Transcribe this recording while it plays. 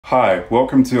Hi,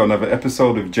 welcome to another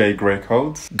episode of J Grey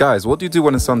Codes. Guys, what do you do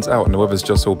when the sun's out and the weather's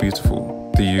just so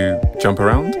beautiful? Do you jump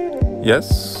around?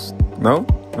 Yes? No?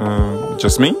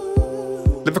 Just me?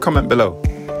 Leave a comment below.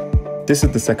 This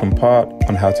is the second part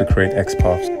on how to create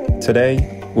XPaths.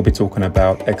 Today, we'll be talking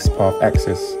about Xpath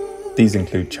Axes. These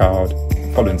include child,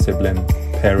 following sibling,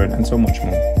 parent, and so much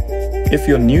more. If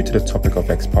you're new to the topic of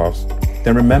XPaths,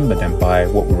 then remember them by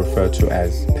what we refer to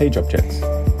as page objects.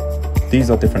 These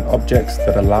are different objects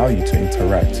that allow you to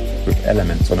interact with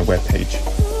elements on a web page.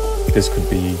 This could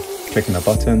be clicking a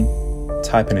button,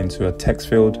 typing into a text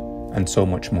field, and so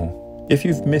much more. If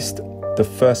you've missed the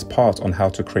first part on how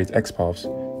to create XPaths,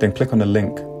 then click on the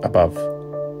link above.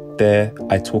 There,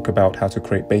 I talk about how to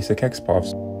create basic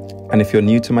XPaths. And if you're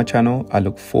new to my channel, I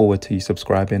look forward to you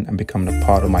subscribing and becoming a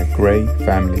part of my Grey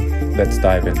family. Let's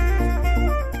dive in.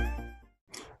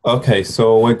 Okay,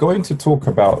 so we're going to talk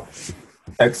about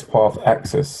Xpath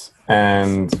Axes,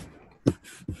 and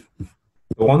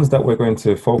the ones that we're going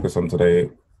to focus on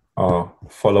today are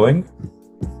following,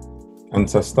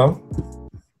 ancestor,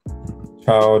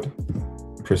 child,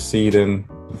 preceding,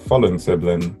 following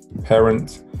sibling,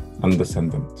 parent, and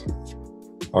descendant.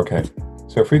 Okay,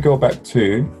 so if we go back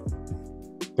to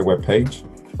the web page,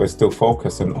 we're still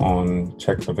focusing on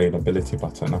check availability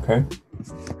button. Okay,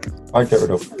 I get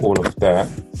rid of all of that.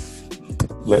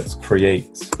 Let's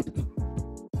create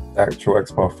the actual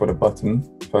XPath for the button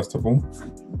first of all.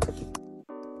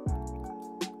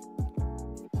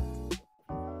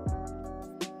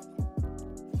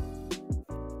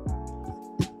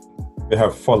 We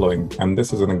have following, and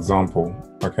this is an example.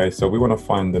 Okay, so we want to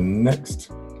find the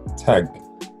next tag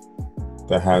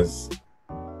that has,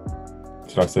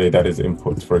 should I say, that is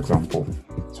input, for example.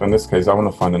 So in this case, I want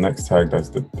to find the next tag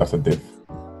that's a div.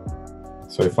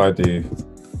 So if I do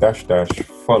 --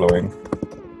 following,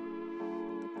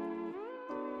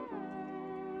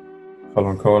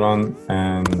 colon,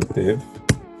 and div,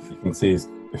 you can see it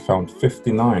found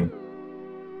 59.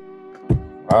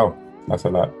 Wow, that's a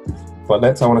lot.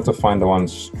 But I wanted to find the one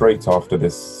straight after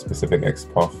this specific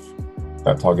XPath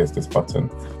that targets this button.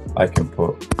 I can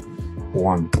put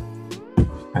 1,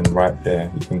 and right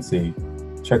there you can see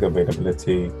check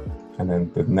availability, and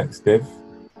then the next div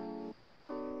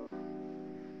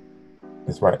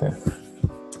is right there.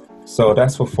 So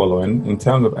that's for following. In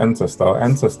terms of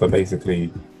ancestor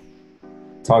basically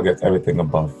targets everything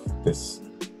above this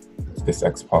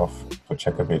XPath for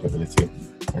check availability.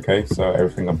 Okay, so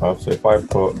everything above. So if I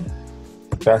put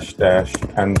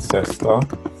 -- ancestor,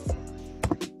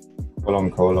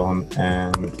 colon,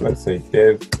 and let's say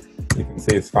div, you can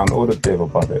see it's found all the div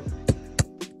above it.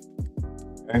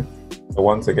 Okay, so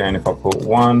once again, if I put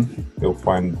 1, it'll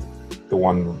find the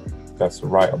one that's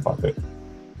right above it,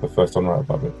 the first one right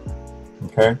above it.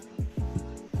 Okay,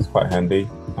 it's quite handy.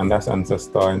 And that's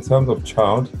ancestor. In terms of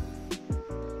child,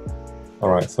 all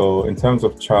right, so in terms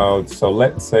of child, so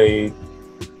let's say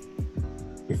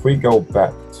if we go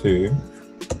back to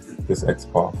this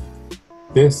XPath,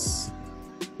 this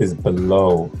is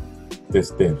below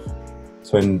this div.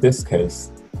 So in this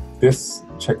case, this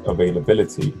check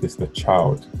availability is the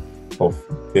child of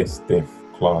this div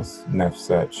class, nav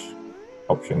search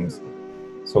options.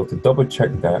 So to double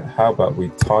check that, how about we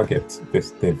target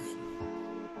this div?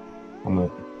 I'm going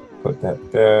to put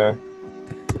that there.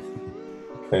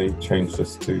 Okay, change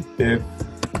this to div.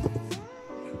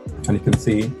 And you can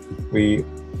see we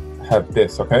have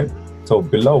this, okay? So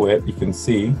below it, you can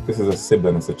see this is a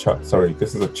sibling, it's a child, sorry,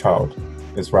 this is a child.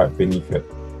 It's right beneath it.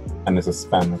 And there's a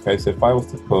span, okay? So if I was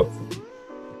to put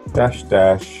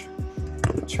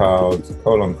 -- child,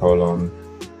 colon,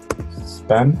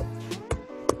 span,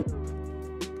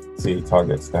 see, it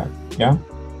targets that, yeah?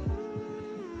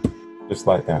 Just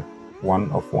like that.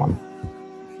 1 of 1.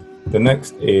 The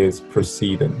next is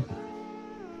preceding.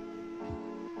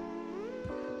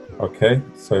 Okay,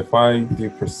 so if I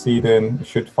do preceding, it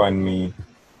should find me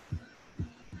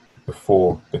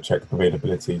before the check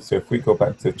availability. So if we go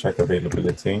back to check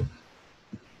availability,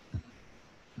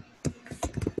 okay,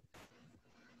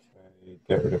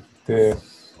 get rid of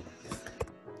this.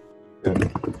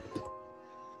 Then,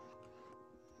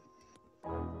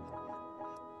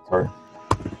 sorry.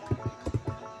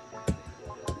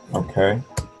 Okay,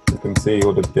 you can see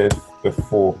all the div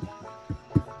before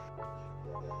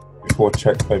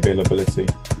check availability.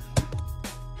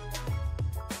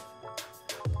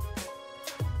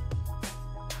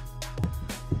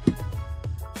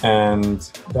 And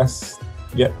that's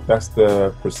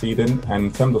the preceding. And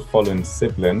in terms of following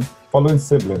sibling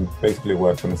basically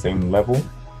works on the same level.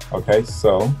 Okay,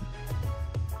 so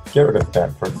get rid of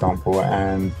that, for example,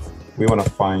 and we want to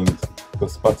find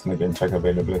this button again, check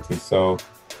availability. So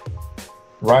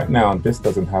right now, this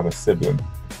doesn't have a sibling.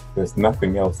 There's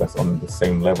nothing else that's on the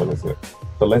same level as it.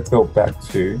 So let's go back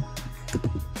to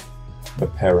the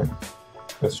parent.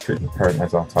 Let's treat the parent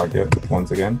as our target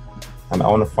once again. And I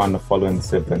want to find the following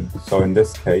sibling. So in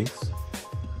this case,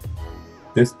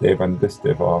 this div and this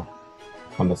div are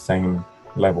on the same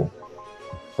level.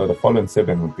 So the following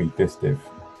sibling would be this div.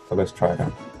 So let's try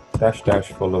that. Dash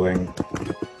dash following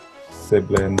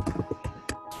sibling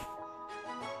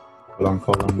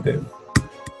colon div.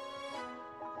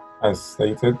 As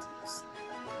stated,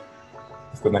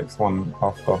 it's the next one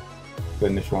after the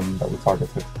initial one that we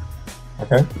targeted.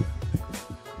 Okay?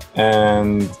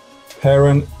 And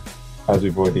parent, as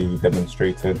we've already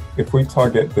demonstrated, if we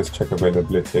target this check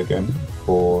availability again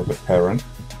for the parent,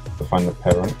 to find the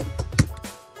parent,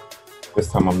 this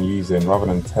time I'm using, rather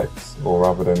than text or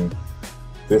rather than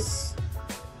this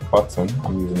button,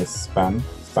 I'm using this span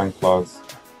class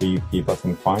PUP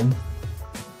button find,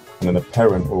 and then the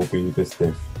parent will be this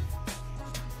div.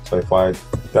 So if I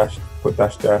put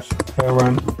dash dash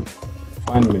parent,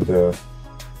 find me the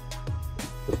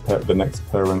next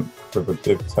parent with a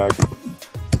div tag.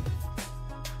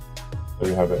 There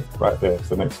you have it, right there. It's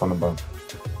the next one above.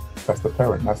 That's the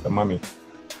parent, that's the mummy.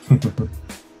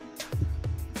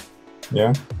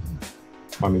 Yeah,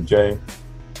 mummy J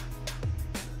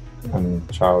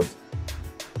and child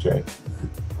J,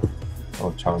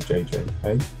 or child JJ.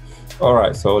 Okay. All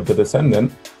right, so the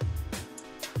descendant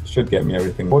should get me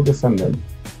everything. For descendant,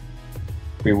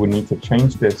 we will need to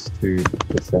change this to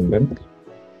descendant,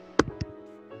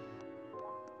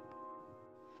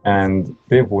 and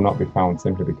div will not be found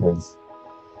simply because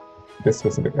this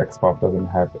specific XPath doesn't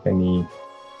have any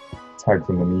tags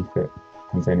underneath it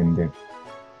containing div.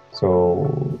 So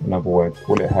in other words,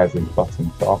 all it has is button.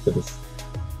 So after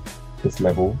this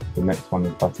level, the next one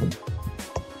is button.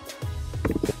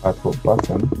 If I put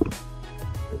button,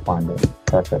 find it.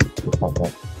 Perfect, just like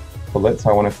that. So let's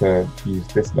say I wanted to use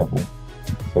this level.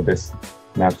 So this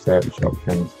nav search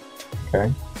options.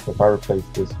 Okay. So if I replace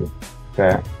this with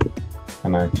that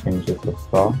and I change this to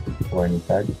star or any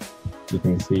tag, you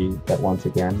can see that once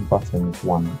again button is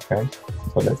 1. Okay.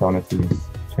 So let's say I wanted to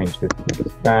change this to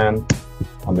span.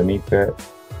 Underneath it,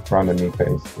 underneath it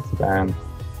is the span.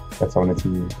 Let's say I wanted to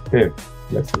use div.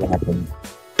 Let's see what happens.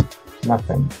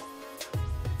 Nothing.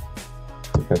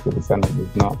 Because the descendant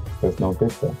is not, there's no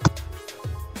div there.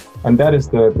 And that is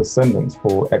the descendants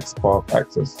for Xpath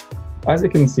Axes. As you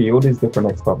can see, all these different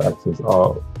Xpath Axes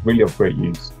are really of great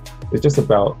use. It's just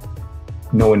about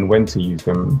knowing when to use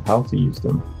them, how to use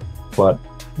them. But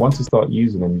once you start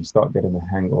using them, you start getting the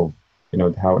hang of,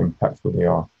 how impactful they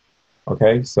are.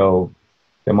 Okay, so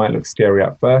they might look scary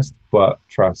at first, but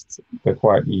trust, they're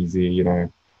quite easy.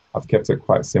 I've kept it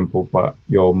quite simple, but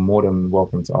you're more than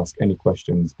welcome to ask any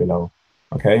questions below.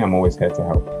 Okay, I'm always here to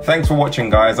help. Thanks for watching,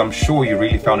 guys. I'm sure you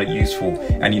really found it useful,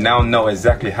 and you now know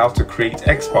exactly how to create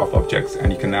XPath objects,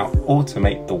 and you can now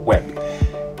automate the web.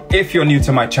 If you're new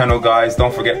to my channel, guys,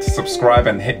 don't forget to subscribe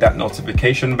and hit that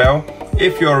notification bell.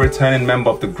 If you're a returning member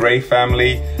of the Gray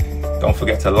family, don't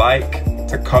forget to like,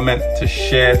 to comment, to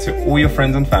share to all your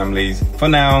friends and families. For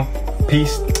now,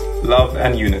 peace, love,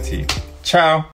 and unity. Ciao.